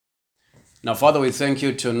Now, Father, we thank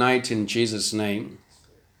you tonight in Jesus' name.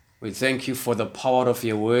 We thank you for the power of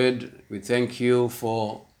your word. We thank you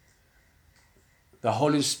for the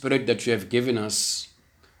Holy Spirit that you have given us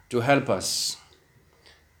to help us,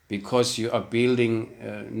 because you are building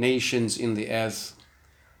nations in the earth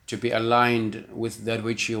to be aligned with that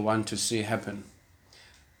which you want to see happen.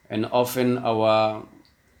 And often our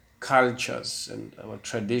cultures and our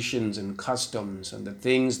traditions and customs and the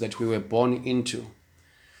things that we were born into,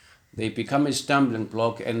 they become a stumbling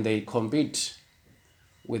block and they compete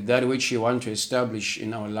with that which you want to establish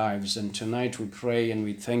in our lives. And tonight we pray and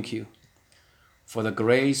we thank you for the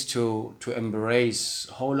grace to embrace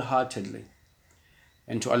wholeheartedly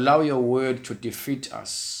and to allow your word to defeat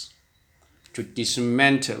us, to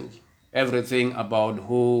dismantle everything about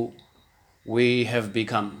who we have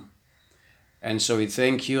become. And so we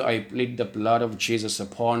thank you. I plead the blood of Jesus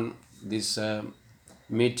upon this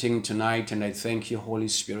meeting tonight, and I thank you, Holy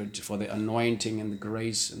Spirit, for the anointing and the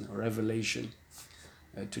grace and the revelation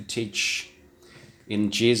to teach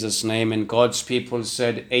in Jesus' name. And God's people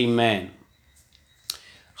said, Amen.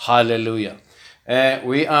 Hallelujah.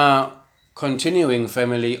 We are continuing,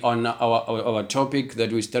 family, on our topic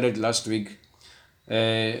that we started last week.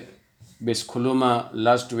 Beskuluma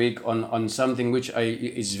last week on something which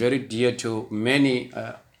is very dear to many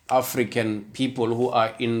African people who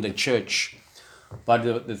are in the church.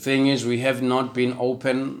 But the thing is, we have not been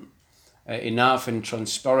open enough and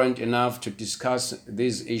transparent enough to discuss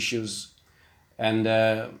these issues, and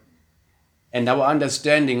our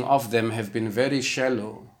understanding of them have been very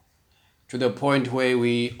shallow, to the point where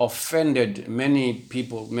we offended many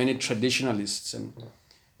people, many traditionalists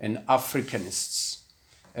and Africanists,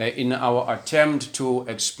 in our attempt to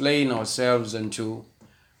explain ourselves and to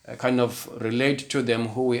kind of relate to them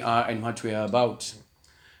who we are and what we are about.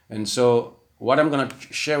 And so what I'm going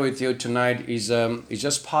to share with you tonight is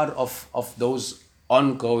just part of those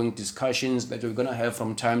ongoing discussions that we're going to have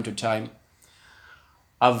from time to time.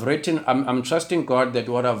 I'm trusting God that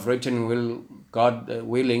what I've written will, God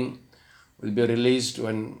willing, will be released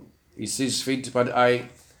when He sees fit. But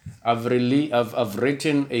I've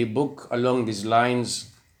written a book along these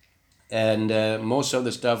lines, and most of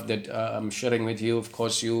the stuff that I'm sharing with you, of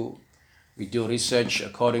course, we do research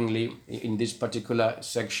accordingly in this particular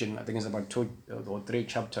section. I think it's about 2 or 3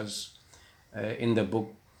 chapters in the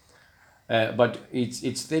book. But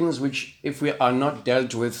it's things which, if we are not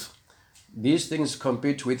dealt with, these things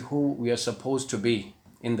compete with who we are supposed to be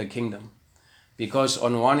in the kingdom. Because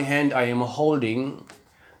on one hand, I am holding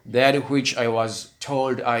that which I was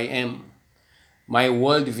told I am. My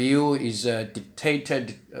worldview is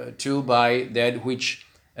dictated to by that which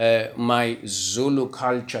my Zulu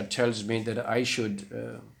culture tells me that I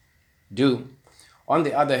should do. On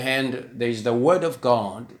the other hand, there is the Word of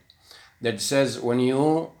God that says when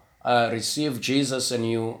you receive Jesus and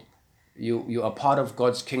you are part of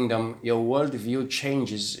God's kingdom, your worldview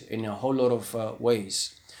changes in a whole lot of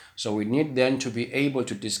ways. So we need then to be able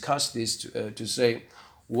to discuss this to say,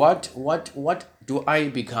 what do I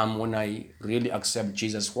become when I really accept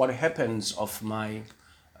Jesus? What happens of my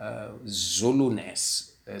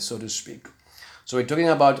Zulu-ness, so to speak? So we're talking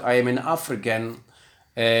about I am an African,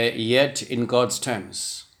 yet in God's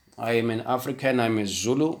terms. I am an African, I'm a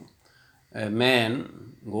Zulu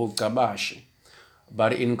man, Gabashi,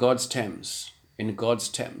 but in God's terms, in God's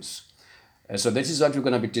terms. So this is what we're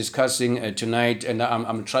going to be discussing tonight, and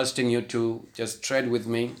I'm trusting you to just tread with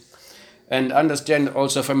me and understand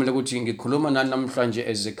also, family, ukuthi ngikhuluma nani namhlanje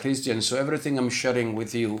as a Christian. So everything I'm sharing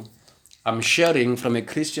with you, I'm sharing from a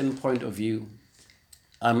Christian point of view.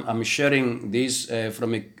 I'm sharing this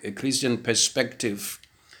from a Christian perspective,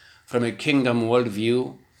 from a kingdom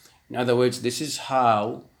worldview. In other words, this is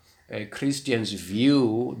how Christians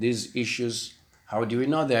view these issues. How do we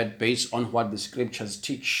know that? Based on what the scriptures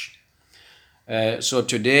teach. So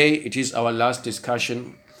today it is our last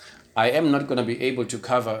discussion. I am not going to be able to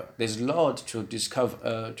cover. There's a lot to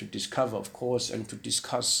discover, of course, and to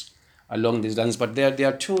discuss along these lines. But there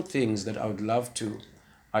are 2 things that I would love to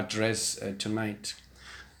address tonight.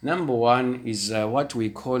 Number one is what we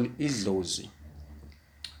call idlozi.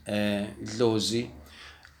 Idlozi,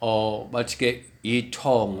 or bathi ke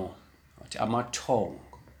ithongo, amathongo,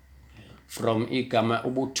 from igama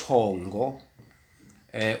ubuthongo,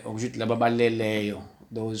 ukuthi laba baleleyo,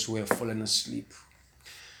 those who have fallen asleep.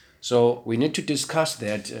 So we need to discuss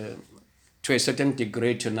that to a certain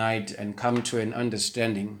degree tonight and come to an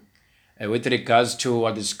understanding with regards to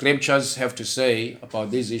what the scriptures have to say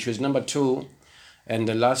about these issues. Number 2, and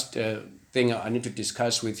the last thing I need to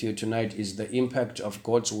discuss with you tonight is the impact of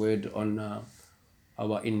God's word on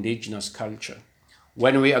our indigenous culture.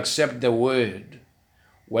 When we accept the word,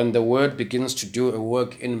 when the word begins to do a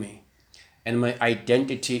work in me and my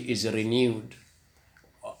identity is renewed,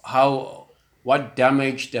 what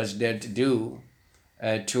damage does that do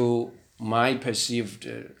to my perceived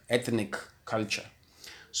ethnic culture?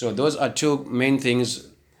 So those are two main things.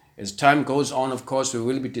 As time goes on, of course, we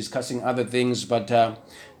will be discussing other things, but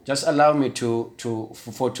just allow me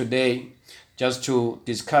for today, just to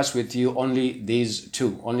discuss with you only these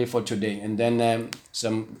two, only for today, and then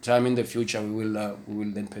some time in the future we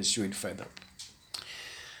will then pursue it further.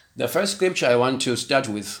 The first scripture I want to start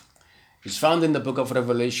with is found in the book of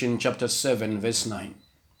Revelation, chapter 7, verse 9.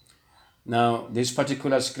 Now, this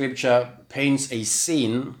particular scripture paints a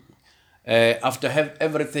scene after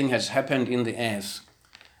everything has happened in the earth,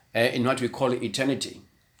 in what we call eternity.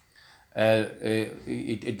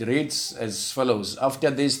 It reads as follows: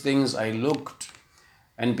 After these things I looked,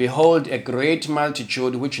 and behold, a great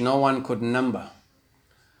multitude which no one could number,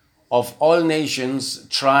 of all nations,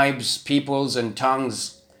 tribes, peoples, and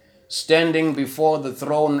tongues, standing before the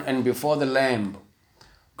throne and before the Lamb,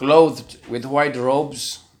 clothed with white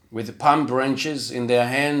robes, with palm branches in their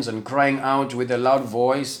hands, and crying out with a loud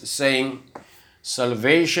voice, saying,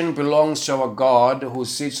 Salvation belongs to our God who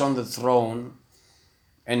sits on the throne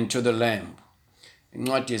and to the Lamb. In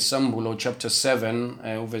Sambulo chapter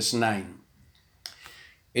 7, verse 9.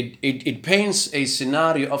 It paints a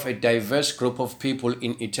scenario of a diverse group of people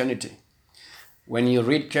in eternity. When you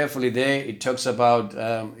read carefully there, it talks about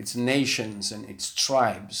its nations and its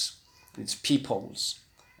tribes, its peoples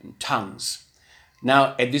and tongues.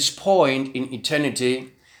 Now, at this point in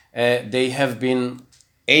eternity, they have been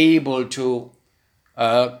able to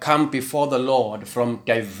come before the Lord from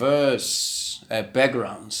diverse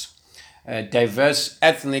backgrounds, diverse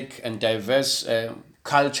ethnic and diverse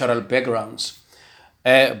cultural backgrounds.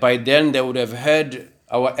 By then, they would have heard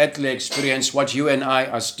our earthly experience, what you and I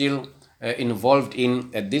are still involved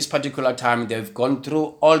in at this particular time. They've gone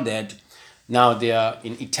through all that. Now they are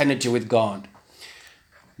in eternity with God.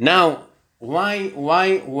 Now,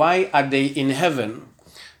 why are they in heaven?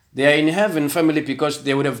 They are in heaven, family, because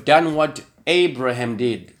they would have done what Abraham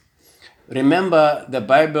did. Remember the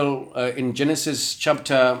Bible in Genesis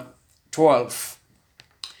chapter 12.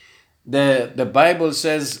 The Bible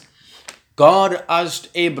says God asked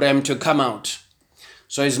Abraham to come out.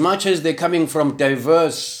 So as much as they're coming from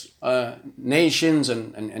diverse nations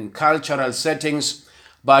and cultural settings,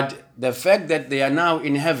 but the fact that they are now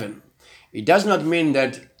in heaven, it does not mean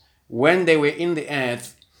that when they were in the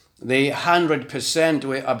earth, they 100%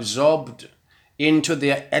 were absorbed into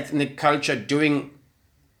their ethnic culture, doing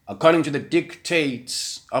according to the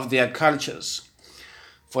dictates of their cultures.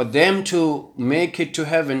 For them to make it to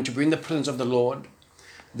heaven, to be in the presence of the Lord,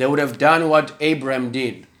 they would have done what Abraham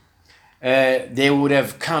did. They would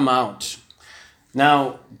have come out.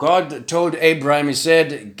 Now, God told Abraham, he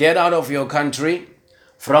said, get out of your country,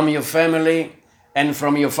 from your family, and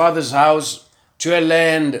from your father's house to a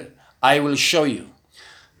land I will show you.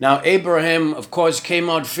 Now, Abraham, of course, came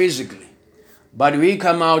out physically, but we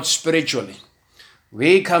come out spiritually.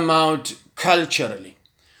 We come out culturally.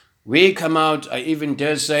 We come out, I even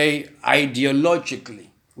dare say, ideologically.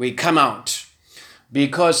 We come out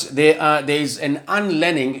because there is an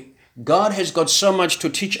unlearning. God has got so much to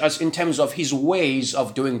teach us in terms of his ways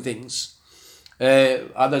of doing things.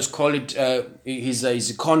 Others call it his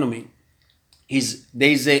economy. There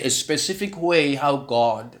is a specific way how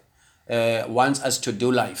God wants us to do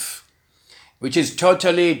life, which is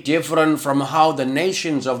totally different from how the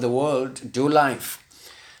nations of the world do life.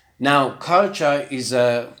 Now, culture is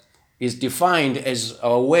defined as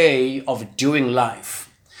a way of doing life.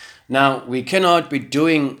 Now, we cannot be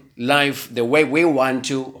doing life the way we want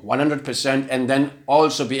to 100% and then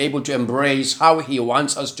also be able to embrace how he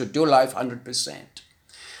wants us to do life 100%.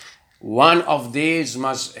 One of these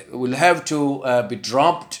will have to be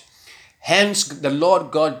dropped. Hence, the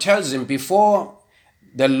Lord God tells him before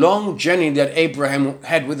the long journey that Abraham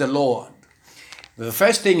had with the Lord, the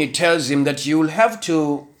first thing he tells him that you will have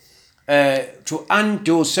to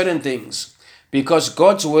undo certain things, because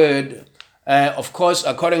God's word, of course,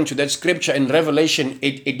 according to that scripture in Revelation,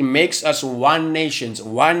 it makes us one nation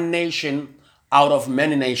out of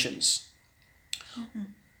many nations. Mm-hmm.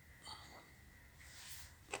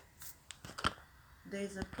 There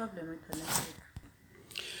is a problem with the network.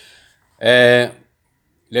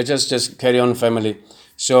 Let's just carry on, family.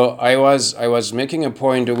 So I was making a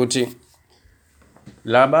point ukuthi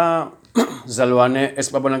laba zalwane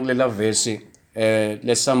esibabona kulela verse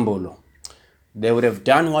lesambulo, they would have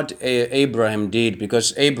done what Abraham did,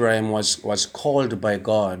 because Abraham was called by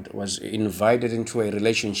God, was invited into a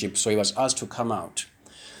relationship, so he was asked to come out,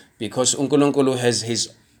 because uNkulunkulu has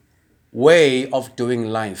his way of doing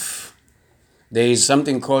life. There is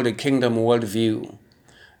something called a kingdom worldview.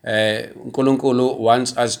 Nkulunkulu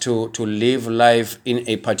wants us to live life in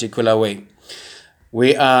a particular way.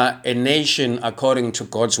 We are a nation according to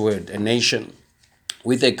God's word, a nation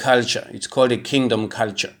with a culture. It's called a kingdom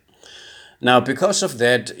culture. Now, because of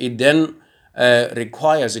that, it then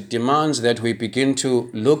it demands that we begin to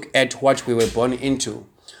look at what we were born into,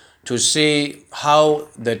 to see how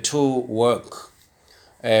the two work.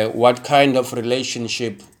 What kind of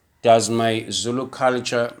relationship does my Zulu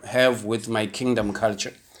culture have with my kingdom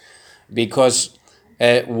culture? Because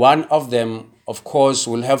one of them, of course,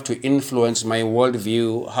 will have to influence my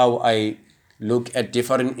worldview, how I look at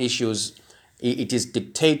different issues. It is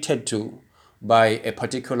dictated to by a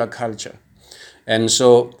particular culture. And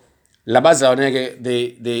so, Labazanege,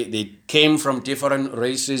 they came from different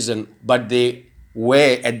races, but they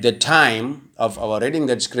were at the time of our reading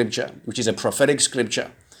that scripture, which is a prophetic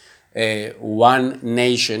scripture, one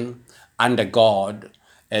nation under God,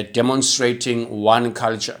 demonstrating one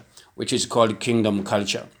culture, which is called kingdom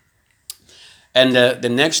culture. And the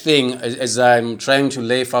next thing, as I'm trying to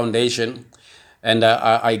lay foundation, and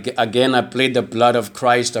I plead the blood of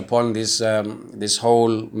Christ upon this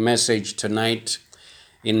whole message tonight.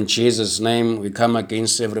 In Jesus' name, we come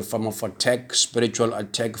against every form of attack, spiritual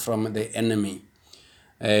attack from the enemy.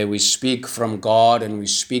 We speak from God and we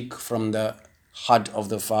speak from the heart of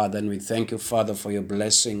the Father. And we thank you, Father, for your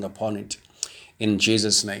blessing upon it. In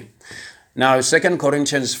Jesus' name. Now, 2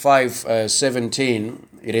 Corinthians 5:17,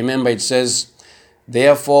 remember it says,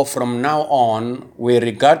 therefore, from now on, we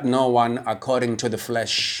regard no one according to the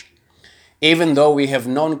flesh. Even though we have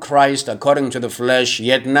known Christ according to the flesh,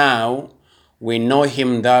 yet now we know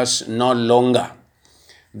him thus no longer.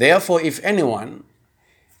 Therefore, if anyone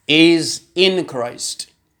is in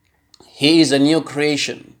Christ, he is a new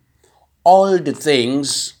creation. All the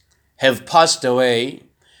things have passed away.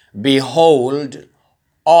 Behold,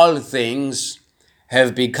 all things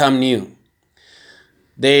have become new.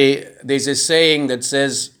 There's a saying that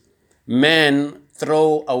says, men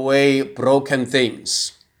throw away broken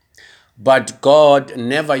things, but God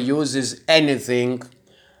never uses anything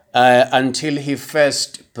until he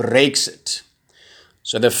first breaks it.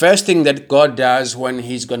 So the first thing that God does when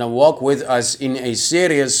he's going to walk with us in a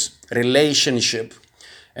serious relationship,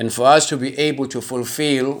 and for us to be able to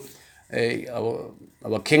fulfill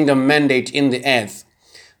our kingdom mandate in the earth,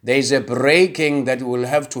 there is a breaking that will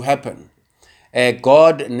have to happen.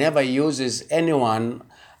 God never uses anyone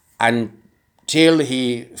until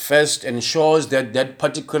he first ensures that that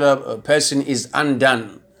particular person is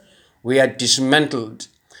undone. We are dismantled.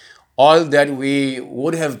 All that we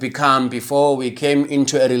would have become before we came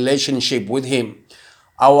into a relationship with him,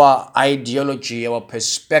 our ideology, our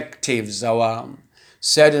perspectives, our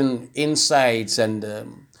certain insights, and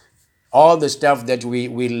all the stuff that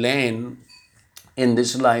we learn in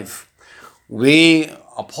this life,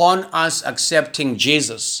 upon us accepting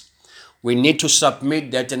Jesus, we need to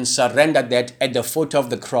submit that and surrender that at the foot of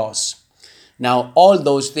the cross. Now, all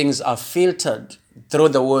those things are filtered through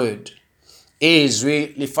the word.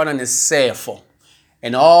 And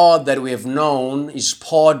all that we have known is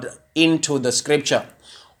poured into the scripture.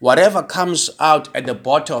 Whatever comes out at the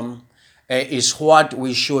bottom is what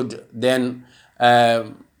we should then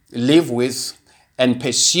live with and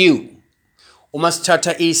pursue.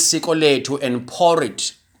 Umasithatha isiko lethu and pour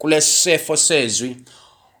it kule sefo sezwi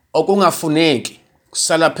okungafuneki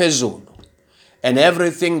kusala phezulu, and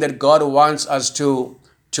everything that God wants us to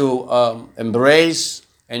embrace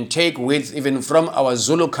and take with, even from our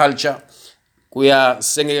Zulu culture, we are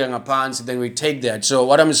singing ngaphansi, then we take that. So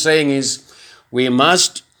what I'm saying is, we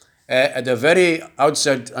must at the very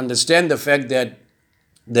outset understand the fact that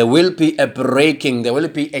there will be a breaking, there will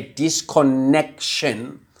be a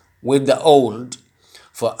disconnection with the old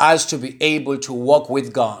for us to be able to walk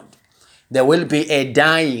with God. There will be a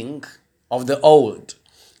dying of the old.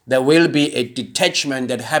 There will be a detachment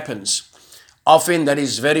that happens. Often that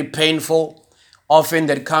is very painful. Often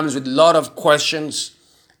that comes with a lot of questions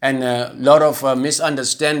and a lot of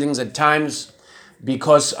misunderstandings at times,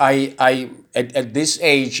 because at this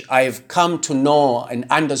age, I've come to know and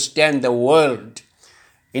understand the world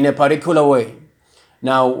in a particular way.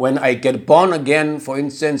 Now, when I get born again, for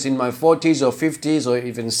instance, in my 40s or 50s or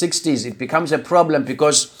even 60s, it becomes a problem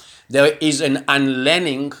because there is an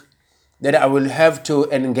unlearning that I will have to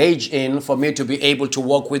engage in for me to be able to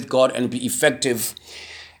walk with God and be effective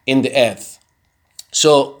in the earth.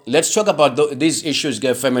 So let's talk about these issues,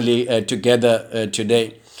 Gay family, together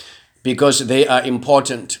today, because they are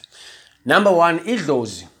important. Number one,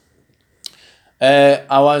 idlozi.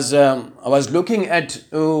 I was looking at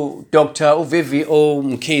Dr. Vivi O.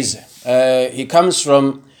 Mkhize. He comes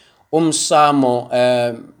from Umsamo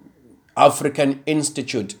African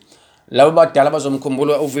Institute. Labo badala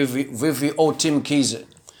bazomkhumbula uVVO Tim Kize.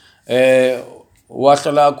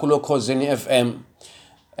 Wahlala kulo Khosini FM.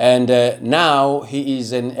 And now he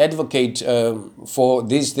is an advocate for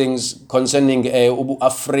these things concerning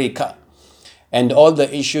Africa and all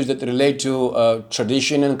the issues that relate to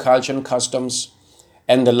tradition and culture and customs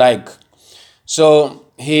and the like. So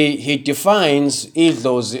he defines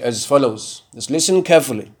idlozi as follows. Just listen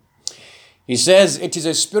carefully. He says it is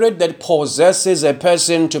a spirit that possesses a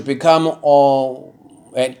person to become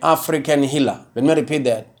an African healer. Let me repeat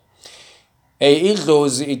that.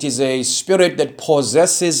 It is a spirit that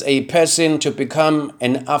possesses a person to become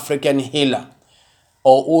an African healer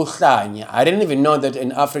or uhlanya. I didn't even know that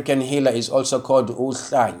an African healer is also called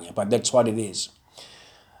uhlanya, but that's what it is.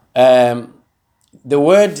 The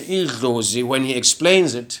word idlozi, when he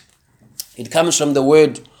explains it, it comes from the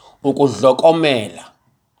word ukudlokomela.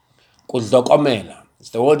 Kudlokomela. It's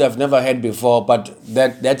the word I've never heard before, but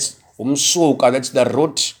that's umsuka, that's the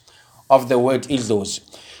root of the word idlozi.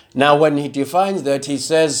 Now, when he defines that, he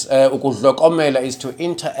says ukudlokomela is to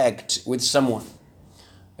interact with someone.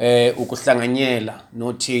 Ukuhlanganyela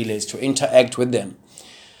nothile is to interact with them.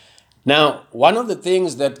 Now, one of the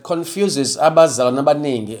things that confuses abazalwane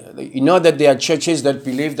abaningi, you know that there are churches that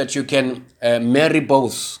believe that you can marry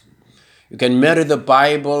both. You can marry the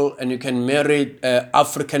Bible and you can marry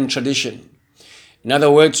African tradition. In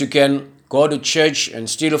other words, you can go to church and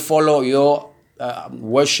still follow your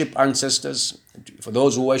worship ancestors, for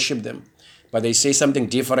those who worship them. But they say something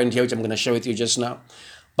different here, which I'm going to share with you just now.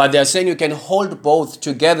 But they're saying you can hold both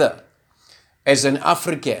together as an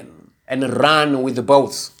African and run with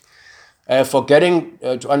both. Forgetting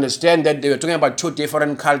to understand that they were talking about two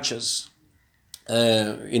different cultures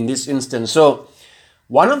in this instance. So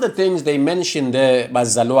one of the things they mentioned there,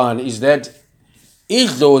 bazalwane, is that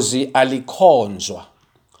idlozi alikhonzwa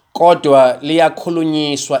kodwa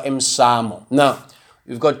liyakhulunyiswa emsamo. Now,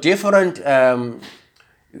 you've got different,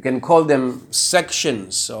 you can call them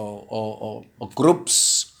sections or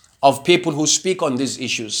groups of people who speak on these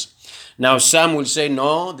issues. Now, some will say,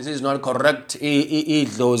 no, this is not correct,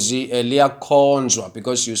 idlozi liyakhonzwa,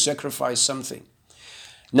 because you sacrifice something.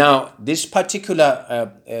 Now, this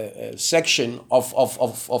particular section of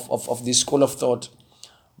this school of thought,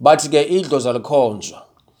 but ke idlozi alikhonzwa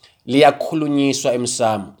liyakhulunyiswa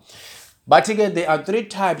emsamo. But again, there are three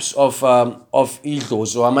types of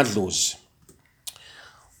idlozi or amadlozi.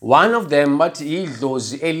 One of them, but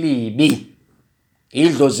idlozi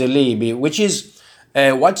elibi, which is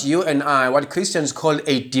what you and I, what Christians call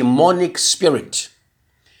a demonic spirit.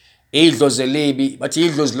 Idlozi elibi, but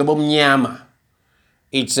idlozi lobomnyama.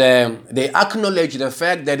 It's they acknowledge the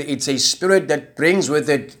fact that it's a spirit that brings with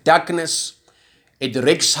it darkness. It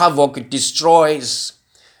wreaks havoc. It destroys.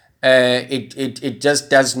 It just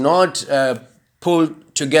does not pull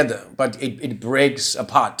together, but it breaks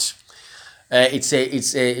apart. It's a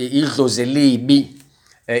idlozi,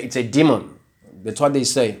 it's a demon. That's what they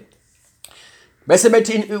say.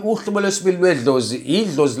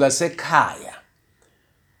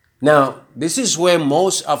 Now, this is where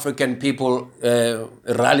most African people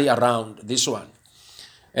rally around this one.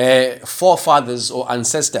 Forefathers or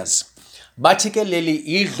ancestors. Particularly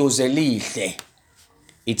idlozi elihle.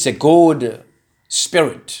 It's a good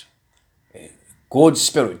spirit,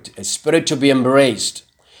 a spirit to be embraced.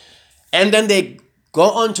 And then they go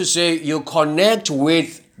on to say you connect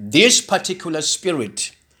with this particular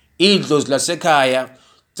spirit, idlozi lasekhaya,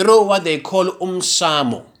 through what they call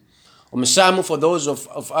umsamo. Umsamo, for those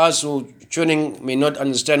of us who tuning may not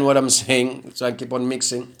understand what I'm saying, so I keep on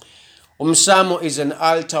mixing. Umsamo is an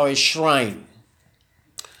altar or a shrine.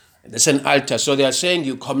 That's an altar. So they are saying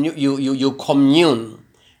you commune.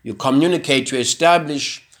 You communicate, you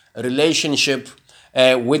establish a relationship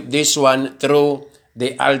with this one through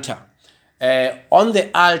the altar. On the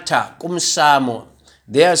altar, kumsamo,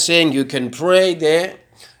 they are saying you can pray there,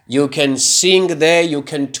 you can sing there, you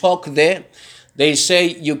can talk there. They say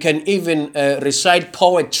you can even recite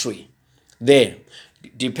poetry there,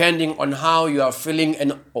 depending on how you are feeling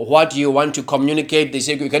and what you want to communicate. They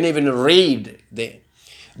say you can even read there.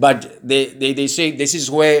 But they say this is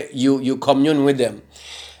where you commune with them.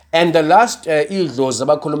 And the last idlozi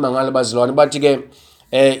abakhuluma ngalo bazalwane bathi ke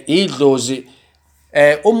idlozi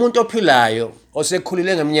umuntu ophilayo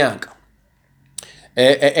osekhulile ngeminyaka,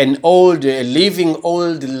 an old living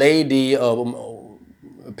old lady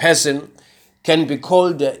person can be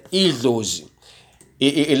called idlozi.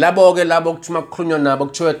 Ilabo ke labo kuthuma kukhulunywa nabo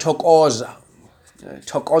kuthiwa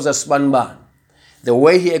thokoza sibanibani. The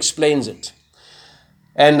way he explains it.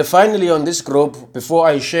 And finally, on this group, before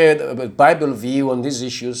I share the Bible view on these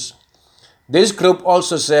issues, this group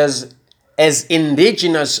also says, as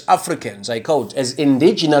indigenous Africans, I quote, as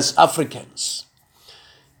indigenous Africans,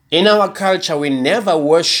 in our culture, we never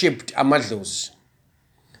worshipped amadlozi,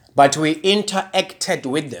 but we interacted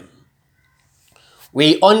with them.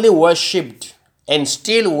 We only worshipped and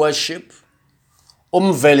still worship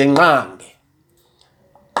umvelinqangi,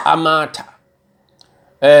 Amata.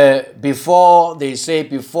 Before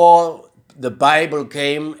the Bible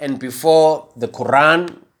came and before the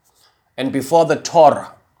Quran and before the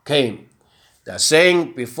Torah came. They're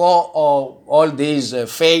saying before all these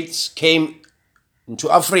faiths came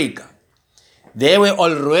into Africa, they were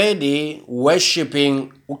already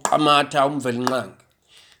worshipping uQamata umvelinqangi.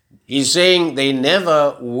 He's saying they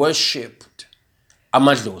never worshipped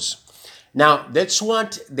amadlozi. Now, that's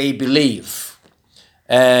what they believe.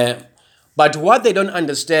 But what they don't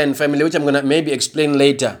understand, family, which I'm going to maybe explain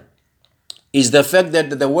later, is the fact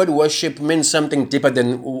that the word worship means something deeper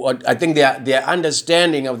than what I think their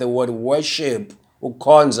understanding of the word worship,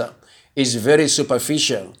 ukhonza, is very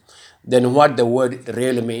superficial than what the word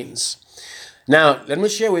really means. Now, let me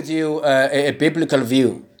share with you a biblical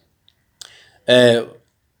view.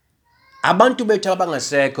 Abantu bethu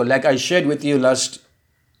abangasekho, like I shared with you last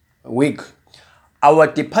week, our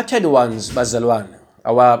departed ones, bazalwane,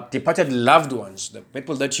 our departed loved ones, the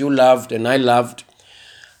people that you loved and I loved,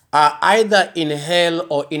 are either in hell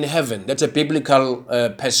or in heaven. That's a biblical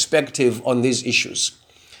perspective on these issues.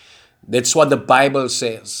 That's what the Bible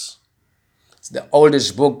says. It's the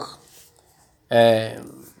oldest book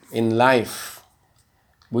in life,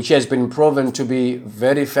 which has been proven to be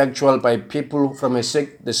very factual by people from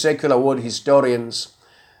the secular world, historians.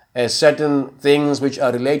 Certain things which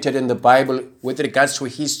are related in the Bible with regards to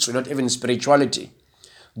history, not even spirituality.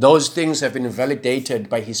 Those things have been validated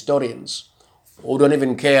by historians who don't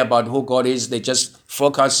even care about who God is. They just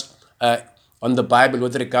focus on the Bible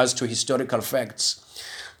with regards to historical facts.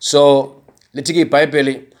 So, Litigi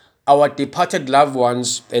Bible, our departed loved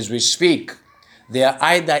ones, as we speak, they are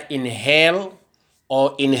either in hell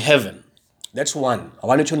or in heaven. That's one. I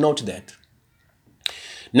want you to note that.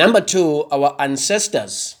 Number two, our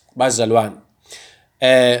ancestors, bazalwane,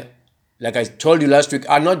 like I told you last week,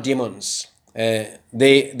 are not demons.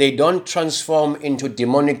 They don't transform into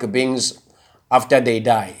demonic beings after they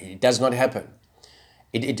die. It does not happen.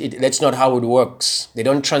 That's not how it works. They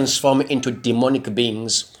don't transform into demonic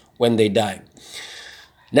beings when they die.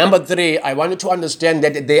 Number three, I want you to understand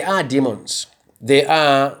that they are demons. They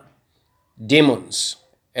are demons.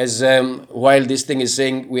 As while this thing is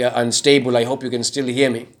saying we are unstable, I hope you can still hear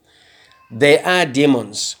me. They are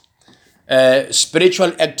demons.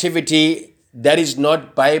 Spiritual activity that is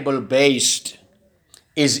not Bible-based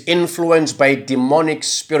is influenced by demonic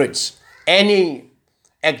spirits. Any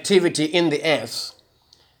activity in the earth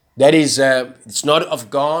that is it's not of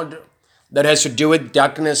God, that has to do with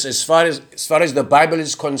darkness, as far as the Bible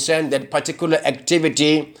is concerned, that particular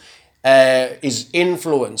activity is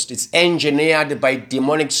influenced, it's engineered by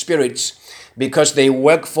demonic spirits because they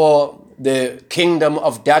work for the kingdom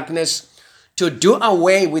of darkness to do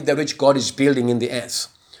away with the which God is building in the earth.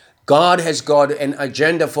 God has got an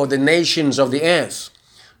agenda for the nations of the earth,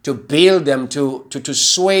 to build them, to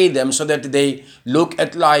sway them so that they look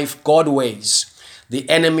at life God ways. The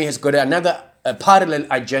enemy has got a parallel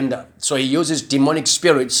agenda. So he uses demonic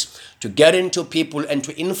spirits to get into people and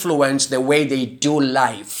to influence the way they do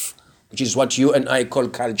life, which is what you and I call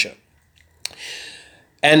culture.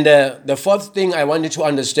 And the fourth thing I want you to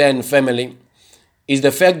understand, family, is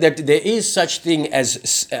the fact that there is such thing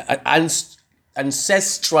as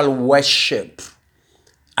ancestral worship.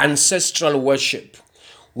 Ancestral worship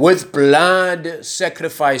with blood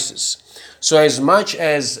sacrifices. So as much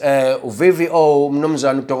as VVO,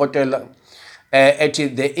 Mnumzan Torotela,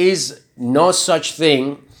 there is no such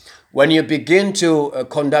thing. When you begin to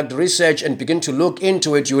conduct research and begin to look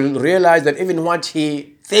into it, you will realize that even what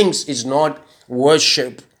he thinks is not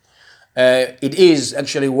worship, it is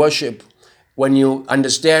actually worship when you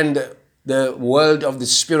understand the world of the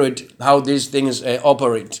spirit, how these things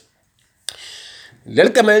operate.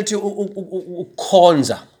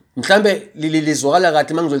 Ukhonza. Mhlambe lilizwakala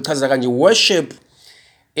kahle mangizolichaza kanje. Worship,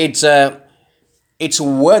 it's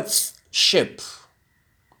worship.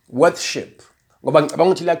 Worship. Ngoba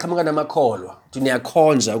ngicabanga ukuthi liyaqhamuka namakholwa. Uthi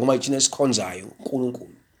niyakhonza kuma thina esikhonzayo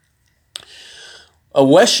uNkulunkulu.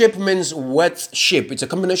 Worship means worship. It's a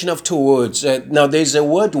combination of two words. Now there's a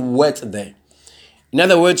word worth there. In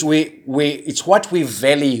other words, it's what we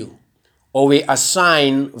value or we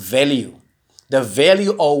assign value. The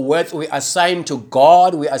value or worth we assign to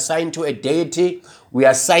God, we assign to a deity, we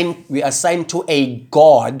assign to a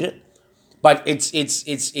God, but it's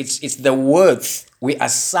the worth we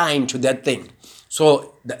assign to that thing.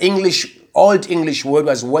 So the old English word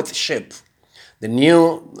was worship. The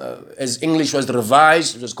new, as English was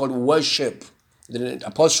revised, it was called worship. The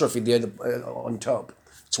apostrophe there on top.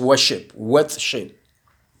 It's worship, worship.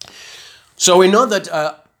 So we know that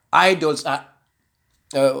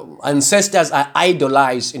ancestors are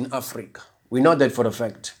idolized in Africa. We know that for a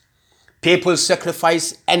fact. People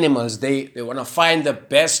sacrifice animals. They want to find the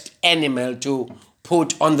best animal to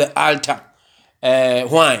put on the altar.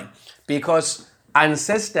 Why? Because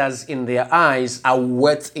ancestors in their eyes are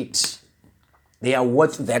worth it. They are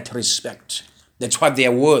worth that respect. That's what they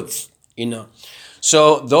are worth,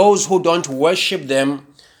 So those who don't worship them,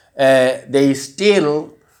 they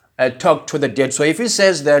still talk to the dead. So if he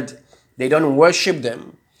says that they don't worship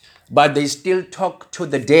them, but they still talk to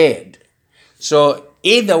the dead. So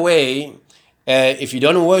either way, if you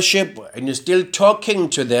don't worship and you're still talking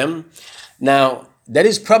to them, now that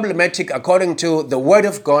is problematic according to the Word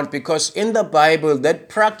of God, because in the Bible, that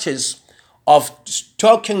practice of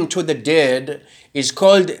talking to the dead is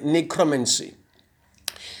called necromancy.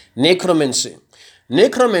 Necromancy.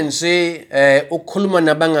 Necromancy, ukhuluma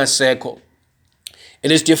nabangasekho.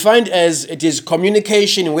 It is defined as it is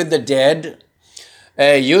communication with the dead,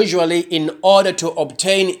 usually in order to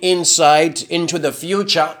obtain insight into the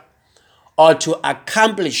future or to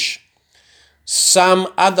accomplish some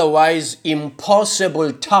otherwise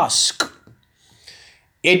impossible task.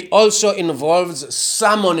 It also involves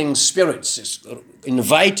summoning spirits,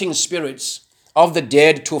 inviting spirits of the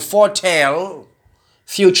dead to foretell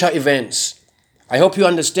future events. I hope you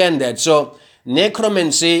understand that. So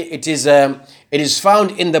necromancy, it is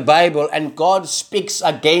found in the Bible, and God speaks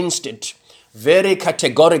against it very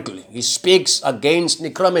categorically. He speaks against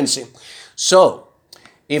necromancy. So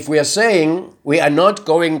if we are saying we are not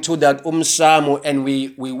going to that umsamu and we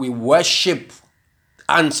worship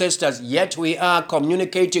ancestors, yet we are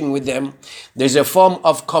communicating with them, there's a form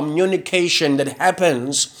of communication that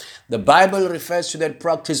happens. The Bible refers to that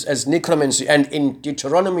practice as necromancy. And in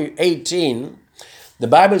Deuteronomy 18, the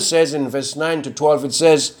Bible says in verse 9 to 12, it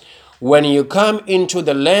says, when you come into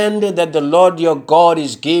the land that the Lord your God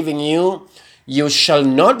is giving you, you shall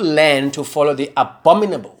not learn to follow the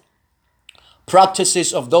abominable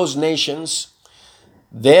practices of those nations.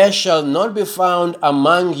 There shall not be found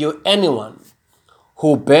among you anyone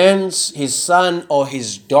who burns his son or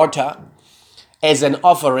his daughter as an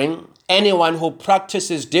offering, anyone who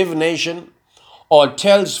practices divination or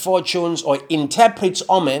tells fortunes or interprets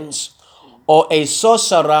omens, or a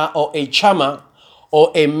sorcerer or a charmer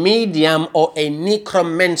or a medium or a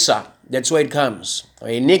necromancer. That's where it comes.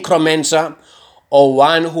 A necromancer, or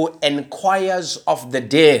one who inquires of the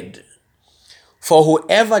dead. For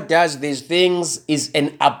whoever does these things is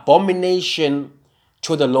an abomination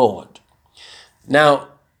to the Lord. Now,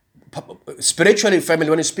 spiritually, family,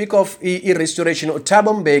 when you speak of restoration,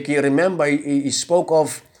 Thabo Mbeki, remember he spoke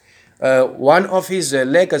of one of his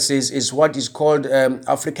legacies is what is called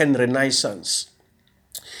African Renaissance.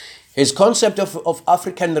 His concept of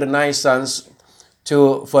African Renaissance,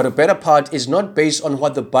 for a better part, is not based on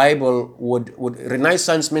what the Bible would.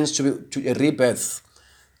 Renaissance means to a rebirth,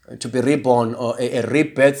 to be reborn, or a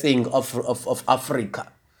rebirthing of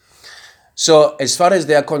Africa. So as far as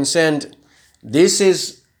they are concerned, this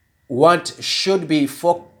is what should be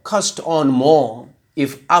focused on more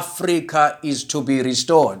if Africa is to be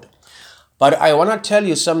restored. But I want to tell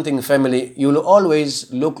you something, family. You'll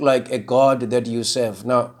always look like a God that you serve.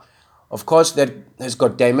 Now, of course, that has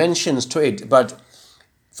got dimensions to it. But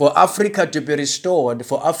for Africa to be restored,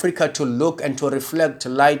 for Africa to look and to reflect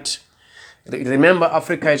light, remember,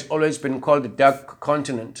 Africa has always been called the dark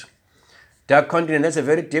continent. Dark continent, that's a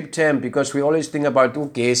very deep term, because we always think about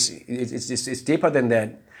ugesi. It's deeper than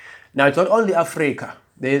that. Now, it's not only Africa.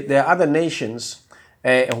 There are other nations.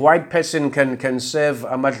 A white person can serve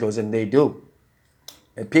amadlos, and they do.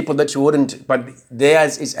 People that you wouldn't, but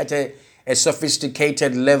theirs is at a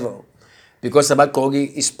sophisticated level, because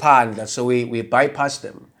Abakogi is panda, so we bypass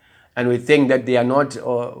them, and we think that they are not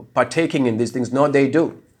partaking in these things. No, they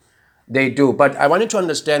do. They do. But I want you to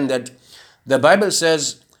understand that the Bible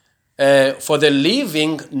says, for the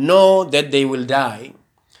living know that they will die,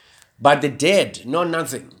 but the dead know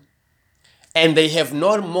nothing, and they have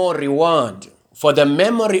no more reward, for the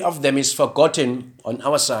memory of them is forgotten on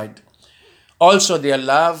our side. Also their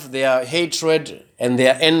love, their hatred, and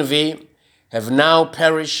their envy have now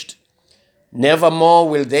perished. Nevermore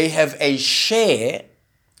will they have a share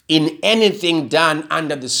in anything done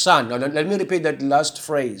under the sun. Now, let me repeat that last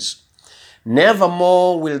phrase.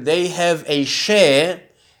 Nevermore will they have a share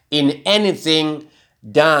in anything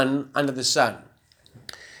done under the sun.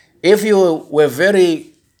 If you were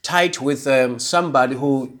very tight with somebody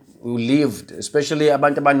who lived, especially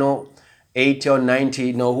abantu abano 80 or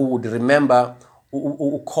 90, who would remember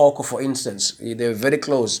Ukoko, for instance, they were very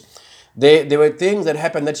close. There were things that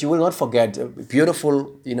happened that you will not forget,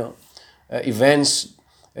 beautiful, events,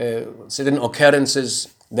 certain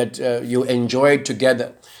occurrences that you enjoyed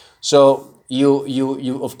together. So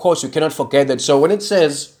you of course, you cannot forget that. So when it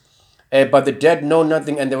says, but the dead know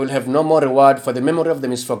nothing and they will have no more reward, for the memory of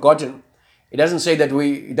them is forgotten, it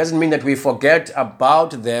doesn't mean that we forget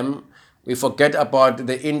about them. We forget about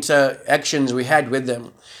the interactions we had with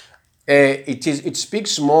them. It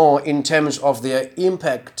speaks more in terms of their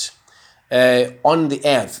impact on the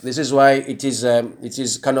earth. This is why it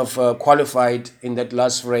is kind of qualified in that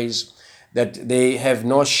last phrase, that they have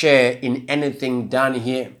no share in anything done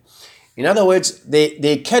here. In other words,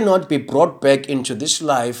 they cannot be brought back into this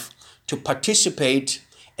life to participate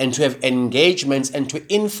and to have engagements and to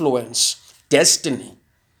influence destiny.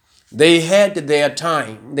 They had their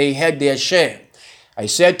time, they had their share. I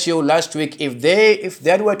said to you last week, if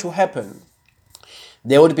that were to happen,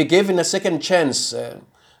 they would be given a second chance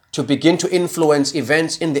to begin to influence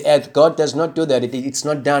events in the earth. God does not do that. It's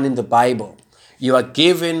not done in the Bible. You are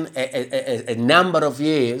given a number of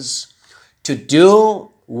years to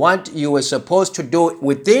do what you were supposed to do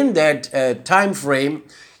within that time frame.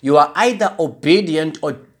 You are either obedient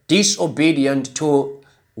or disobedient to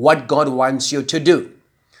what God wants you to do.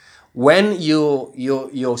 When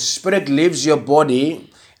your spirit leaves your body,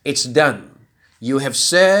 it's done. You have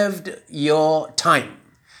served your time.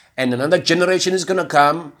 And another generation is going to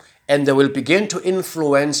come and they will begin to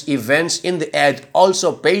influence events in the earth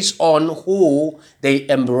also based on who they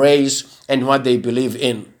embrace and what they believe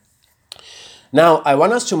in. Now, I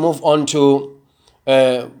want us to move on to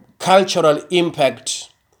cultural impact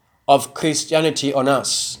of Christianity on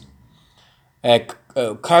us.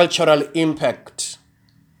 Cultural impact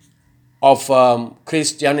of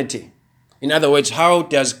Christianity. In other words, how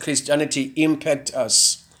does Christianity impact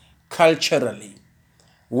us culturally?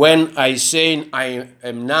 When I say I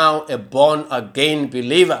am now a born-again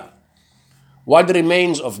believer, what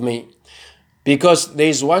remains of me? Because there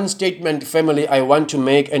is one statement, family, I want to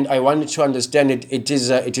make, and I want you to understand it. It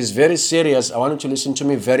is very serious. I want you to listen to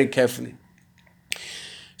me very carefully.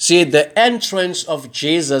 See, the entrance of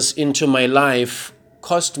Jesus into my life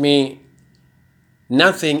cost me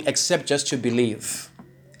nothing except just to believe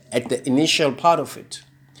at the initial part of it.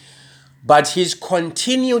 But his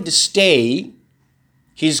continued stay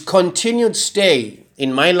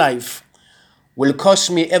in my life will cost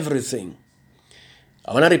me everything.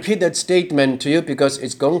 I want to repeat that statement to you because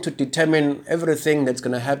it's going to determine everything that's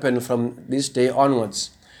going to happen from this day onwards.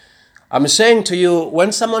 I'm saying to you,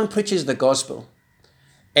 when someone preaches the gospel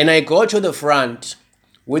and I go to the front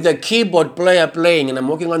with a keyboard player playing and I'm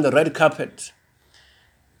walking on the red carpet,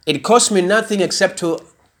 it costs me nothing except to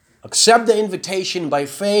accept the invitation by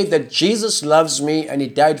faith that Jesus loves me and he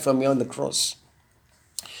died for me on the cross.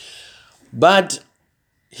 But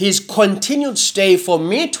his continued stay for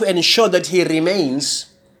me to ensure that he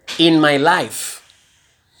remains in my life,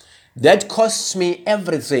 that costs me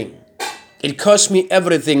everything. It costs me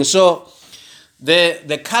everything. So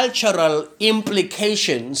the cultural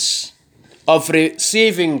implications of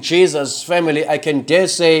receiving Jesus, family, I can dare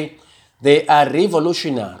say they are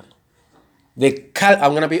revolutionary.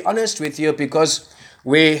 I'm going to be honest with you because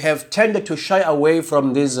we have tended to shy away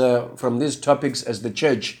from these topics as the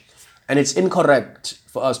church. And it's incorrect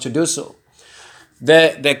for us to do so.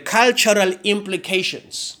 The cultural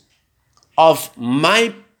implications of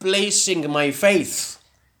my placing my faith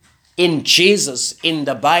in Jesus, in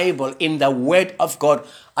the Bible, in the Word of God,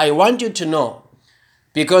 I want you to know,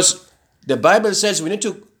 because the Bible says we need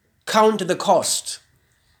to count the cost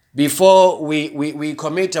before we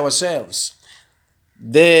commit ourselves.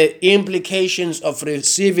 The implications of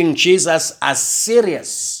receiving Jesus are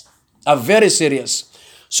serious, are very serious.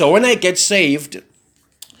 So when I get saved,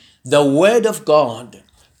 the Word of God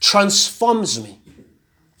transforms me.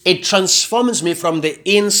 It transforms me from the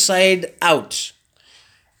inside out.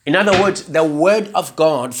 In other words, the Word of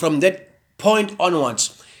God, from that point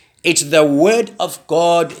onwards, it's the Word of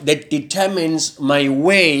God that determines my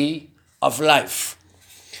way of life.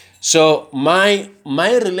 So my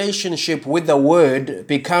relationship with the Word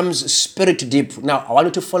becomes spirit deep. Now, I want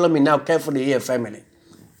you to follow me now carefully here, family,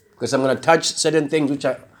 because I'm going to touch certain things which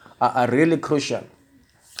are really crucial.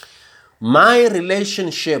 My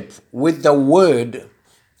relationship with the Word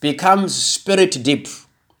becomes spirit deep.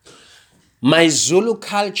 My Zulu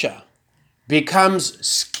culture becomes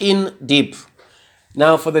skin deep.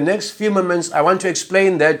 Now, for the next few moments, I want to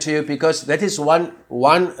explain that to you because that is one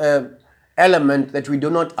element that we do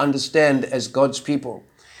not understand as God's people.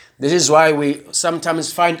 This is why we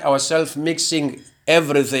sometimes find ourselves mixing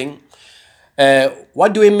everything.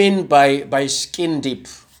 What do we mean by skin deep?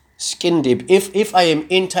 Skin deep. If I am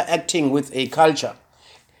interacting with a culture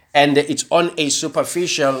and it's on a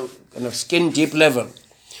superficial kind of skin deep level,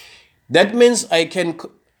 that means I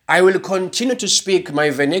will continue to speak my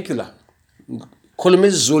vernacular. Khuluma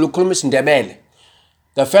isiZulu, khuluma isiNdebele.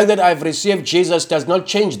 The fact that I've received Jesus does not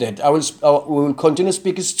change that. We will continue to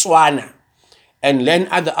speak isiTswana and learn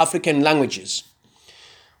other African languages.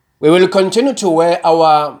 We will continue to wear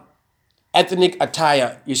our ethnic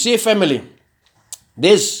attire. You see, family,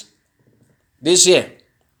 this year,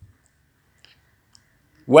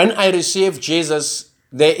 when I received Jesus,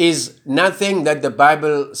 there is nothing that the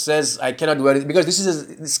Bible says I cannot wear it because this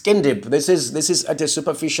is skin deep. This is at a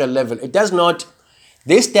superficial level.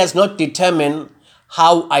 This does not determine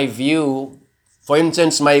how I view, for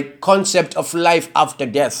instance, my concept of life after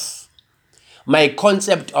death, my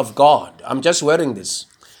concept of God. I'm just wearing this.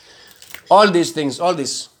 All these things, all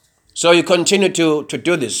this. So you continue to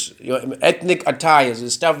do this. Your ethnic attires, the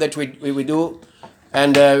stuff that we do,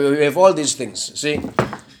 and we have all these things. See,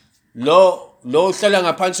 lo uhlala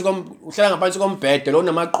ngaphansi kombhede lo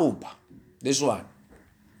namaqhuba. This one.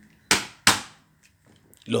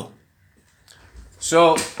 Lo.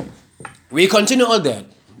 So we continue all that.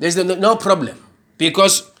 There's no problem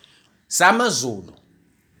because Samazulu,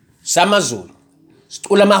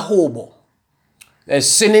 sicula mahubo,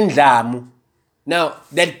 sinindlamu. Now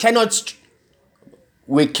we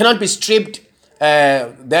cannot be stripped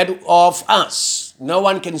that of us. No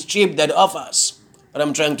one can strip that of us. What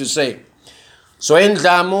I'm trying to say. So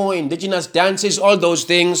indlamu, indigenous dances, all those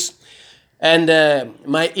things, and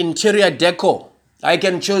my interior decor. I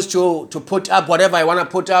can choose to put up whatever I want to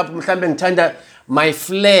put up. My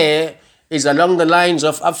flair is along the lines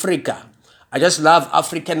of Africa. I just love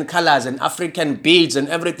African colors and African beads and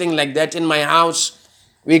everything like that in my house.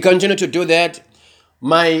 We continue to do that.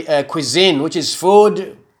 My cuisine, which is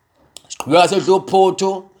food, we also do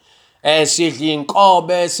poto, sidla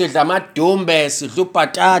inkobe, sidla amadumbe, sidla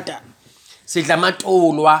upatata, sidla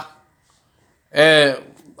amatolwa.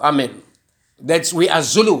 Amen. We are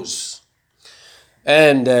Zulus.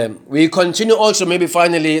 And we continue also, maybe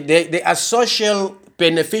finally, there are social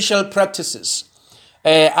beneficial practices.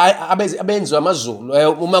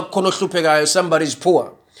 Somebody's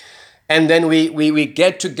poor. And then we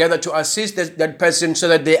get together to assist that person so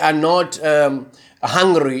that they are not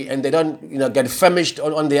hungry and they don't get famished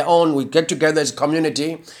on their own. We get together as a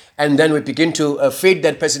community and then we begin to feed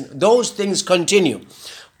that person. Those things continue.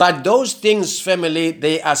 But those things, family,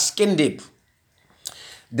 they are skin deep.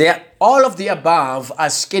 All of the above are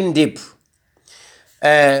skin deep.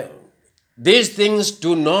 These things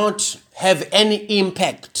do not have any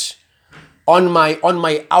impact on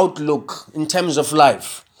my outlook in terms of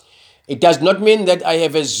life. It does not mean that I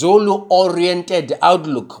have a Zulu-oriented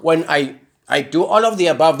outlook when I do all of the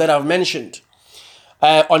above that I've mentioned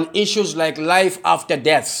on issues like life after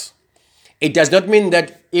death. It does not mean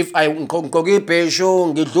that if I do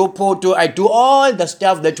all the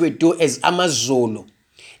stuff that we do as Amazulu.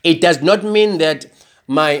 It does not mean that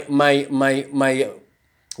my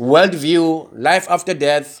worldview, life after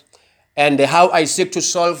death, and how I seek to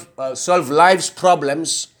solve life's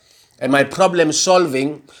problems and my problem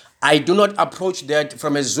solving, I do not approach that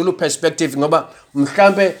from a Zulu perspective. Ngoba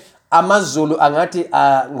mhlambe amaZulu angathi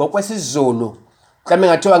ngokwesiZulu mhlambe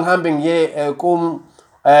ngathiwa ngihambe ngiye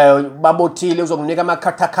babothile uzokunika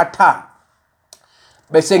amakhathakhatha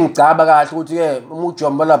bese ngicaba kahle ukuthi ke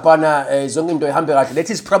umujombo laphana zonke into ihambe kahle. That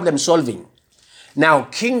is problem solving. Now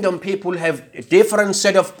kingdom people have a different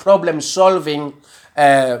set of problem solving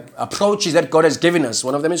approaches that God has given us.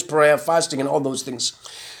 One of them is prayer, fasting, and all those things.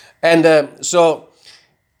 And so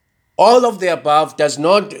all of the above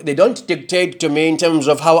they don't dictate to me in terms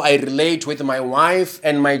of how I relate with my wife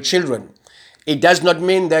and my children. It does not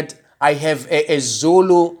mean that I have a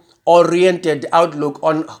Zulu-oriented outlook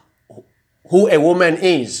on who a woman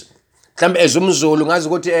is. Mhlambe ezumzulu ngazi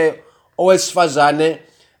ukuthi owesifazane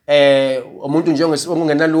umuntu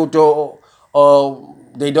njengokungenalutho or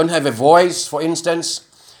they don't have a voice, for instance,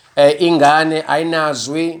 ingane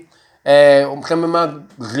ayinazwi, mhlambe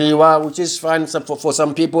makudliwa, which is fine for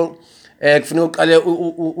some people, kufanele uqale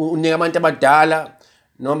unike abantu abadala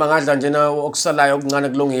noma ngadla njena okusalayo okuncane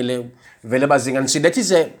kulungile vele bazingani. See, that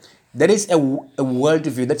is a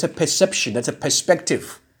worldview, that's a perception, that's a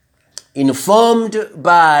perspective informed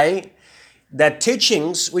by the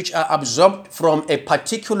teachings which are absorbed from a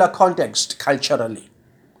particular context culturally.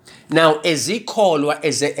 Now, as a caller,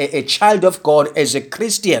 as a child of God, as a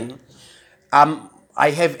Christian,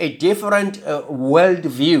 I have a different world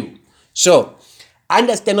view. So,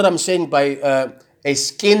 understand what I'm saying by a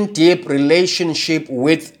skin deep relationship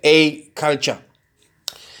with a culture.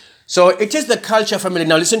 So, it is the culture, family.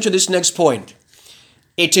 Now, listen to this next point.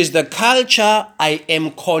 It is the culture I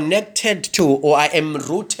am connected to or I am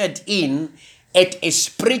rooted in at a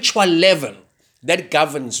spiritual level that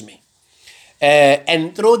governs me.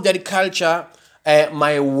 And through that culture,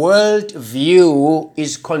 my world view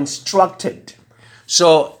is constructed.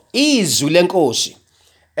 So, izwi lenkosi,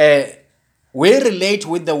 we relate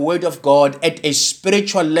with the word of God at a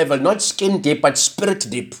spiritual level, not skin deep, but spirit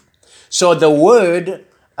deep. So the word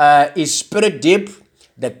is spirit deep.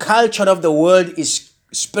 The culture of the world is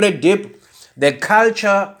spirit deep. The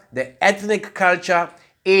culture, the ethnic culture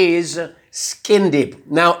is skin deep.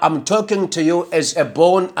 Now I'm talking to you as a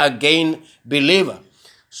born again believer,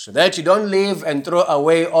 so that you don't live and throw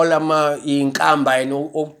away all inkamba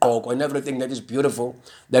and everything that is beautiful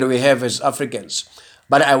that we have as Africans.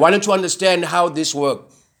 But I wanted to understand how this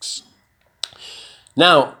works.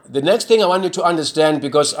 Now, the next thing I want you to understand,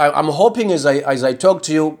 because I'm hoping as I talk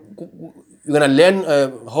to you, you're going to learn a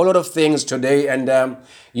whole lot of things today, and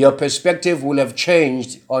your perspective will have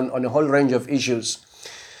changed on a whole range of issues.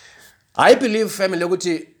 I believe,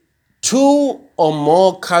 family, two or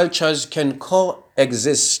more cultures can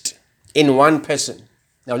coexist in one person.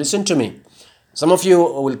 Now, listen to me. Some of you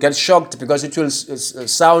will get shocked because it will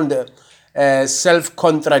sound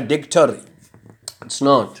self-contradictory. It's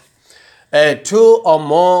not. Two or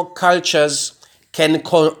more cultures can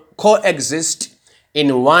coexist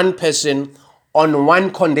in one person on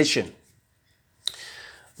one condition.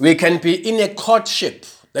 We can be in a courtship,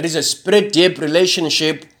 that is a spirit-deep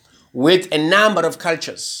relationship with a number of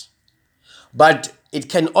cultures. But I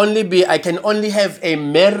can only have a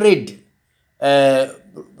married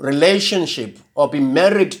relationship or be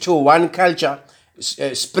married to one culture,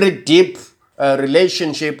 spirit deep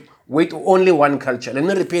relationship with only one culture. Let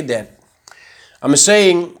me repeat that. I'm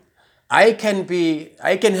saying I can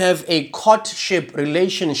have a courtship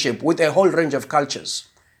relationship with a whole range of cultures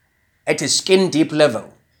at a skin deep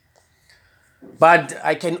level, but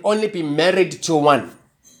I can only be married to one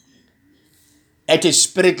at a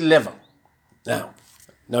spirit level. Now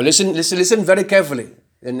listen very carefully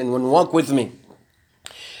and walk with me.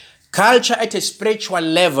 Culture at a spiritual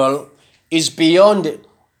level is beyond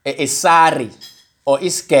a sari or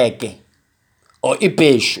iskeke or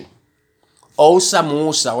ibeshu or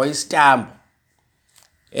samusa or istambo.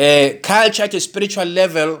 Culture at a spiritual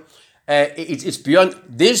level, it's beyond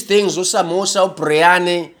these things, samosa or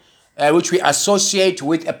biryani, which we associate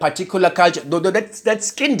with a particular culture. That's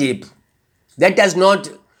skin deep. That does not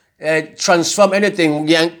transform anything.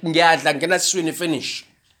 Finish.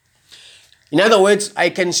 In other words, I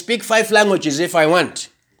can speak 5 languages if I want.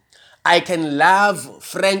 I can love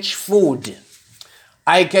French food.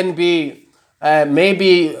 I can be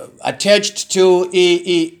maybe attached to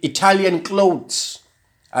Italian clothes.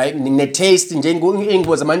 I taste and in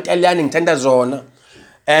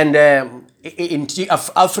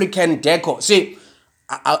African decor. See,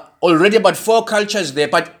 already about 4 cultures there,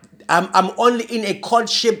 but I'm only in a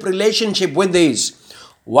courtship relationship with these.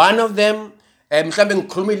 One of them,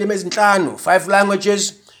 5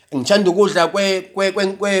 languages,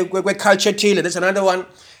 culture thile, that's another one.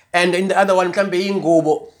 And in the other one,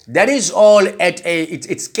 that is all at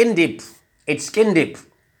it's skin deep. It's skin deep.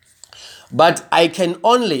 But I can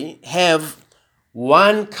only have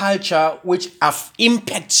one culture which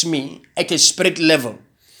impacts me at a spirit level.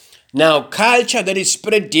 Now, culture that is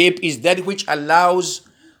spirit deep is that which allows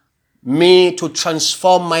me to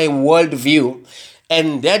transform my worldview,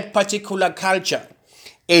 and that particular culture,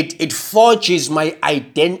 it forges my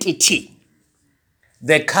identity.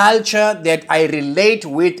 The culture that I relate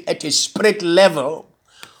with at a spirit level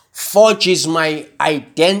forges my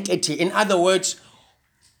identity. In other words,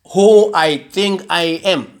 who I think I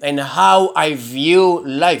am and how I view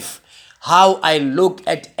life, how I look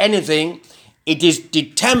at anything, it is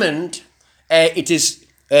determined, it is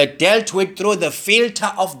dealt with through the filter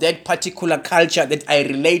of that particular culture that I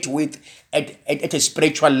relate with at a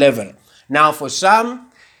spiritual level. Now, for some,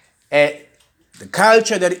 the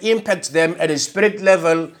culture that impacts them at a spirit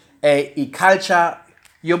level, a culture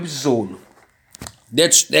yobzulu.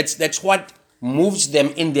 That's what moves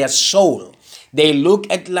them in their soul. They look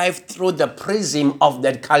at life through the prism of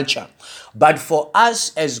that culture. But for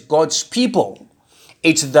us as God's people,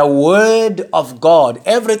 it's the word of God.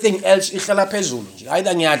 Everything else is either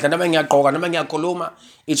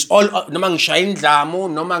it's all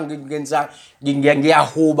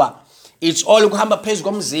it's all ukuhamba phezu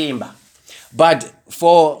komzimba. But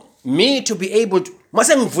for me to be able to,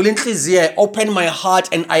 mase ngivula inhliziyo, I open my heart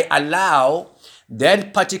and I allow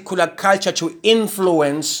that particular culture to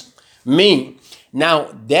influence me.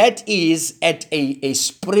 Now, that is at a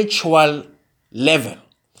spiritual level.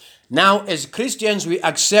 Now, as Christians, we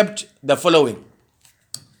accept the following.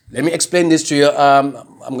 Let me explain this to you. I'm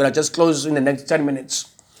going to just close in the next 10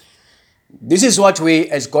 minutes. This is what we,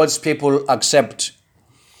 as God's people, accept.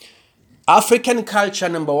 African culture,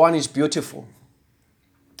 number one, is beautiful.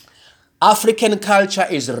 African culture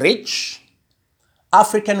is rich.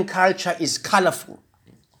 African culture is colorful.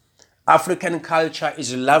 African culture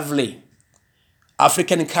is lovely.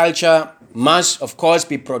 African culture must, of course,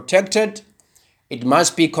 be protected. It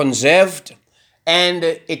must be conserved. And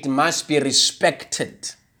it must be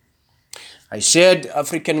respected. I said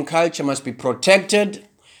African culture must be protected.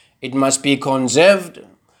 It must be conserved.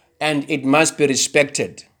 And it must be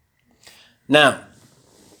respected. Now,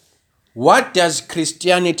 what does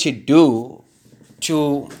Christianity do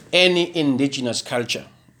to any indigenous culture?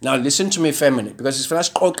 Now, listen to me, family, because it's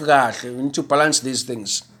first we need to balance these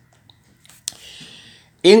things.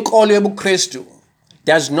 Inkolo yobuKristu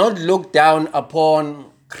does not look down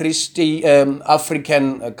upon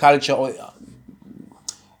African culture or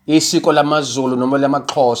isiko lamaZulu noma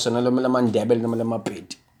lamaXhosa noma lamaNdebele noma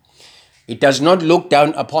lamaPedi. It does not look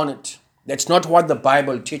down upon it. That's not what the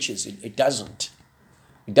Bible teaches. It doesn't.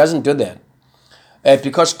 It doesn't do that.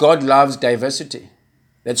 Because God loves diversity.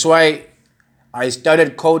 That's why I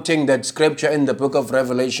started quoting that scripture in the book of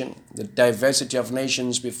Revelation, the diversity of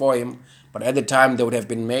nations before him. But at the time, they would have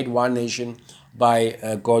been made one nation by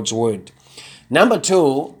God's word. Number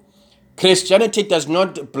two, Christianity does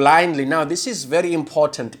not blindly. Now, this is very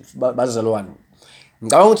important, Bazalwan.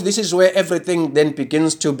 This is where everything then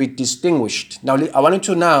begins to be distinguished. Now, I want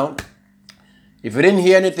you to now, if you didn't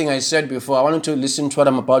hear anything I said before, I want you to listen to what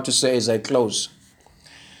I'm about to say as I close.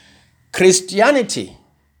 Christianity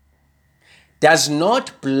does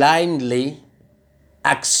not blindly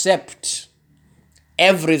accept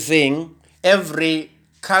everything, every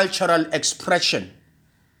cultural expression.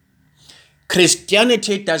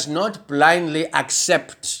 Christianity does not blindly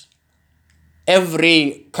accept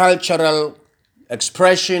every cultural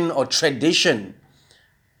expression or tradition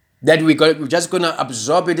that we're just going to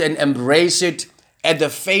absorb it and embrace it at the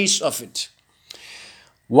face of it.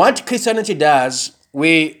 What Christianity does,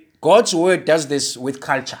 God's word does this with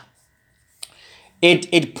culture.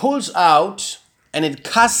 It pulls out and it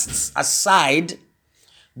casts aside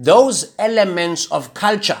those elements of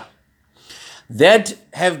culture that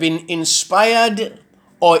have been inspired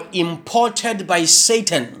or imported by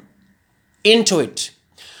Satan into it.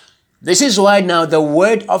 This is why now the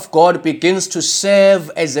word of God begins to serve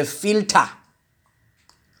as a filter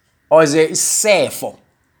or as a sefo.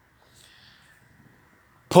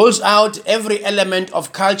 Pulls out every element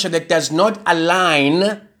of culture that does not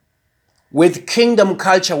align with kingdom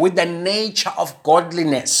culture, with the nature of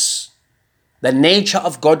godliness. The nature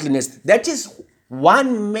of godliness. That is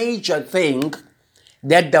one major thing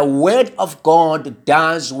that the word of God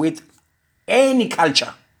does with any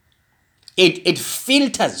culture. It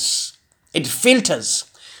filters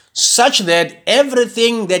such that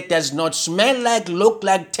everything that does not smell like, look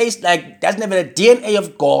like, taste like, doesn't have the DNA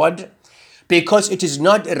of God, because it is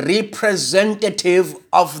not representative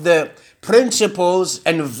of the principles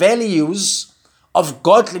and values of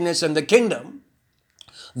godliness and the kingdom,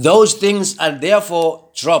 those things are therefore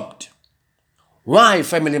dropped. Why,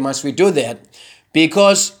 family, must we do that?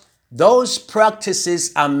 Because those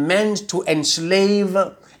practices are meant to enslave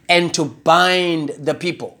and to bind the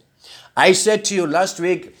people. I said to you last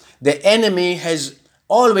week, the enemy has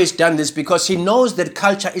always done this because he knows that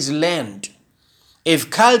culture is land. If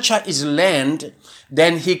culture is land,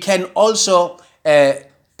 then he can also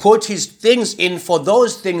put his things in for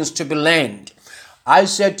those things to be land. I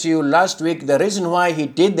said to you last week, the reason why he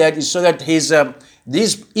did that is so that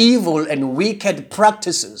these evil and wicked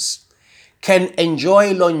practices can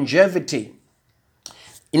enjoy longevity.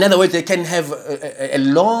 In other words, they can have a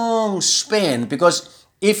long span, because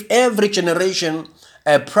if every generation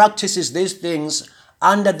practices these things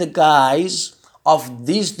under the guise of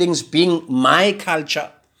these things being my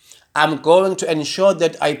culture, I'm going to ensure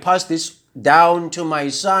that I pass this down to my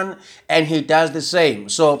son and he does the same.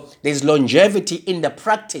 So there's longevity in the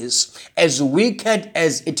practice, as wicked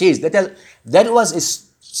as it is. That was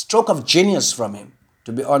a stroke of genius from him,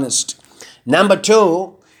 to be honest. Number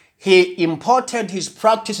two, he imported his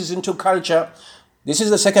practices into culture. This is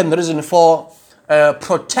the second reason for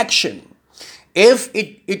protection. If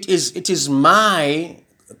it is my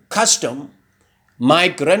custom, My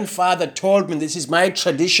grandfather told me this is my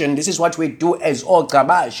tradition. This is what we do as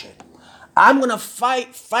Ogabashe. I'm going to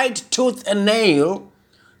fight tooth and nail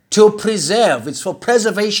to preserve. It's for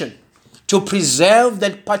preservation. To preserve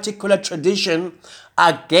that particular tradition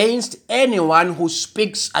against anyone who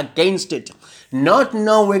speaks against it. Not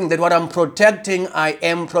knowing that what I'm protecting, I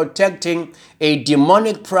am protecting a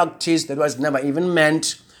demonic practice that was never even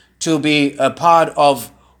meant to be a part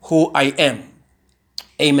of who I am.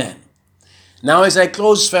 Amen. Now, as I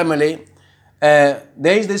close, family, there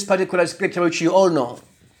is this particular scripture which you all know.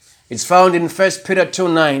 It's found in 1 Peter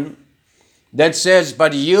 2:9 that says,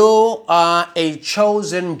 "But you are a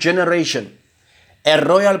chosen generation, a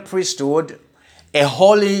royal priesthood, a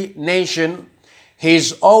holy nation,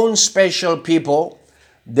 his own special people,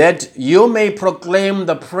 that you may proclaim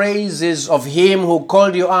the praises of him who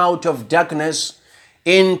called you out of darkness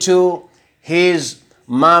into his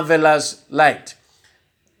marvelous light."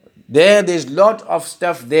 There's a lot of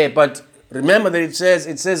stuff there, but remember that it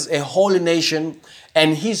says a holy nation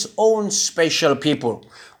and his own special people.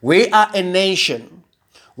 We are a nation.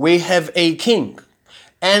 We have a king.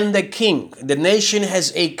 And the nation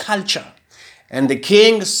has a culture. And the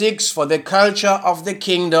king seeks for the culture of the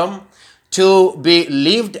kingdom to be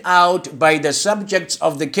lived out by the subjects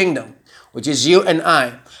of the kingdom, which is you and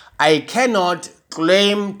I. I cannot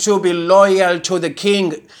claim to be loyal to the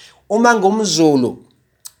king. Uma ngumZulu,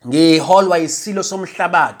 ngiholwa isilo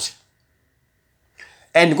somhlabathi.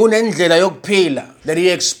 And kunendlela yokuphila that he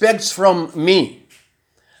expects from me.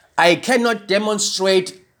 I cannot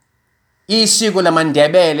demonstrate isiko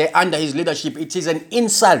lamaNdebele under his leadership. It is an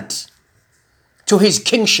insult to his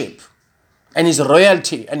kingship and his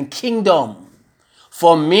royalty and kingdom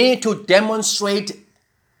for me to demonstrate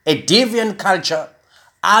a deviant culture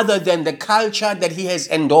other than the culture that he has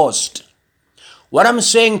endorsed. What I'm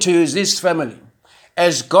saying to you is this, family.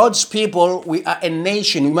 As God's people, we are a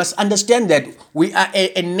nation. You must understand that we are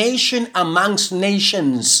a nation amongst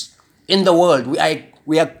nations in the world.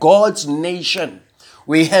 We are God's nation.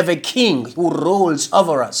 We have a king who rules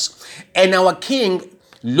over us. And our king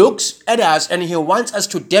looks at us and he wants us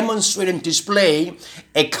to demonstrate and display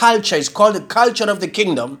a culture. It's called the culture of the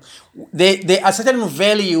kingdom. There are certain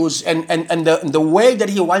values and the way that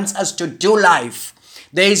he wants us to do life.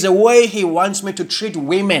 There is a way he wants me to treat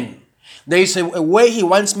women. There is a way he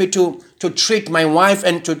wants me to treat my wife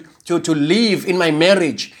and to live in my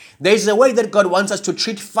marriage. There is a way that God wants us to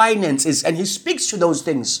treat finances, and he speaks to those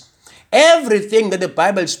things. Everything that the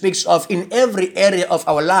Bible speaks of in every area of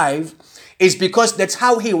our life is because that's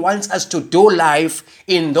how he wants us to do life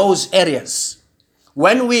in those areas.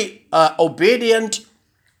 When we are obedient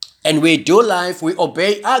and we do life, we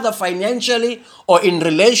obey either financially or in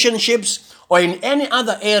relationships or in any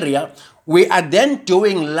other area, we are then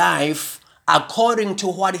doing life according to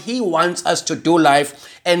what he wants us to do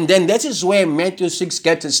life. And then that is where Matthew 6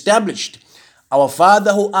 gets established. Our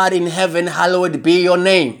Father who art in heaven, hallowed be your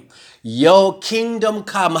name. Your kingdom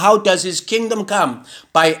come. How does his kingdom come?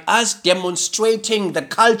 By us demonstrating the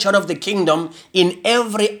culture of the kingdom in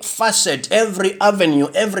every facet, every avenue,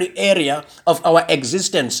 every area of our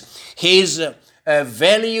existence. His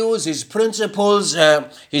values, his principles,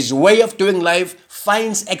 his way of doing life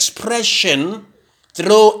finds expression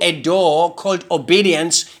through a door called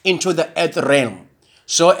obedience into the earth realm.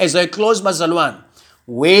 So as I close, Bazalwan,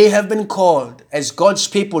 we have been called as God's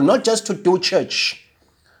people not just to do church,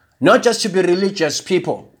 not just to be religious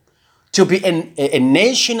people, to be a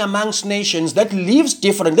nation amongst nations that lives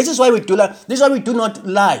different. This is why we do not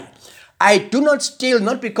lie. I do not steal,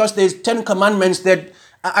 not because there's 10 commandments that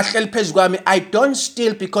I don't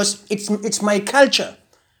steal because it's my culture.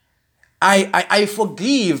 I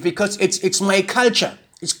forgive because it's my culture.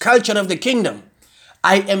 It's culture of the kingdom.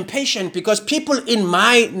 I am patient because people in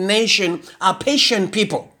my nation are patient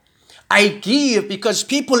people. I give because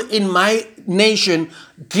people in my nation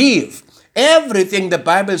give. Everything the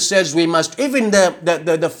Bible says we must, even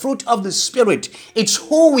the fruit of the Spirit, it's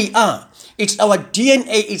who we are. It's our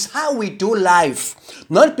DNA. It's how we do life.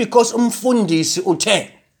 Not because umfundisi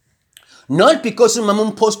ute. Not because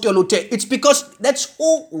it's because that's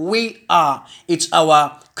who we are. It's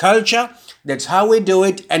our culture. That's how we do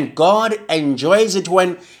it. And God enjoys it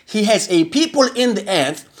when he has a people in the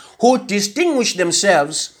earth who distinguish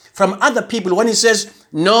themselves from other people. When he says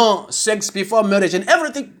no sex before marriage and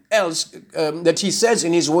everything else that he says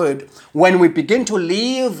in his word, when we begin to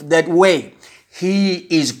live that way, he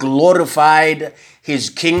is glorified, his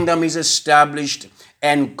kingdom is established,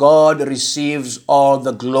 and God receives all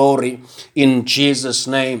the glory in Jesus'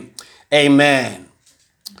 name. Amen.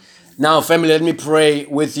 Now, family, let me pray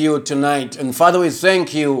with you tonight. And Father, we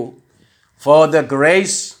thank you for the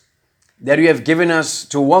grace that you have given us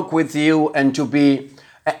to walk with you and to be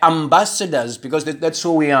ambassadors, because that's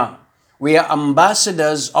who we are. We are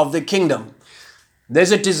ambassadors of the kingdom.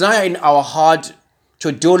 There's a desire in our heart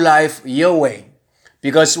to do life your way.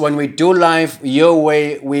 Because when we do life your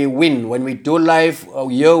way, we win. When we do life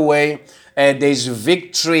your way, there's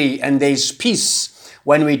victory and there's peace.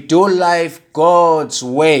 When we do life God's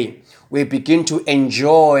way, we begin to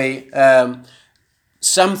enjoy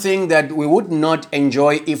something that we would not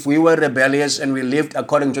enjoy if we were rebellious and we lived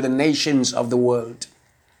according to the nations of the world.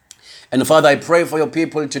 And Father, I pray for your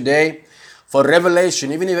people today for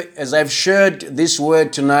revelation. Even as I've shared this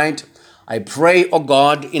word tonight, I pray, oh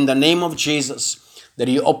God, in the name of Jesus, that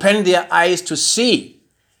you open their eyes to see,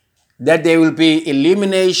 that there will be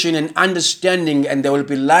illumination and understanding, and there will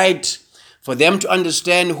be light for them to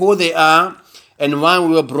understand who they are and why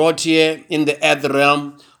we were brought here in the earth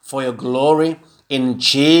realm for your glory. In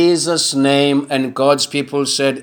Jesus' name, and God's people said,